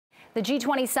The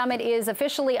G20 Summit is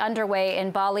officially underway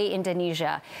in Bali,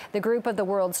 Indonesia. The group of the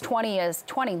world's 20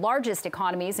 largest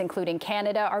economies, including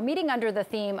Canada, are meeting under the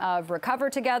theme of Recover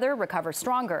Together, Recover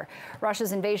Stronger.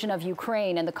 Russia's invasion of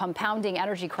Ukraine and the compounding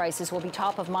energy crisis will be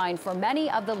top of mind for many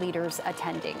of the leaders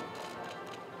attending.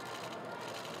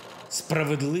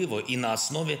 Справедливо і на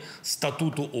основі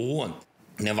статуту ООН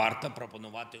не варто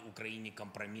пропонувати Україні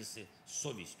компроміси з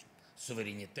совістю.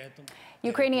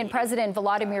 Ukrainian President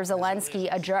Volodymyr Zelensky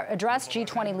addressed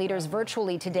G20 leaders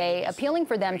virtually today, appealing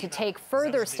for them to take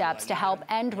further steps to help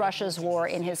end Russia's war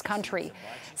in his country.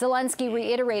 Zelensky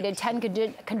reiterated 10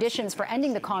 conditions for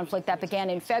ending the conflict that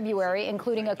began in February,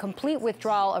 including a complete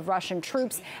withdrawal of Russian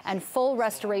troops and full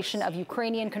restoration of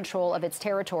Ukrainian control of its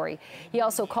territory. He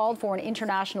also called for an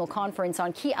international conference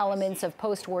on key elements of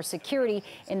post-war security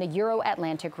in the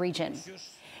Euro-Atlantic region.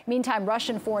 Meantime,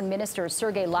 Russian Foreign Minister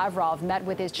Sergey Lavrov met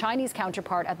with his Chinese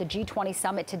counterpart at the G20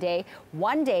 Summit today,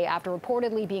 one day after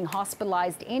reportedly being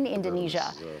hospitalized in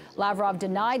Indonesia. Lavrov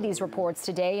denied these reports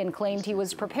today and claimed he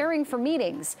was preparing for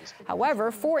meetings. However,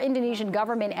 4 Indonesian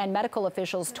government and medical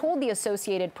officials told the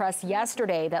Associated Press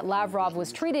yesterday that Lavrov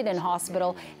was treated in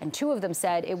hospital, and 2 of them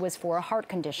said it was for a heart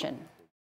condition.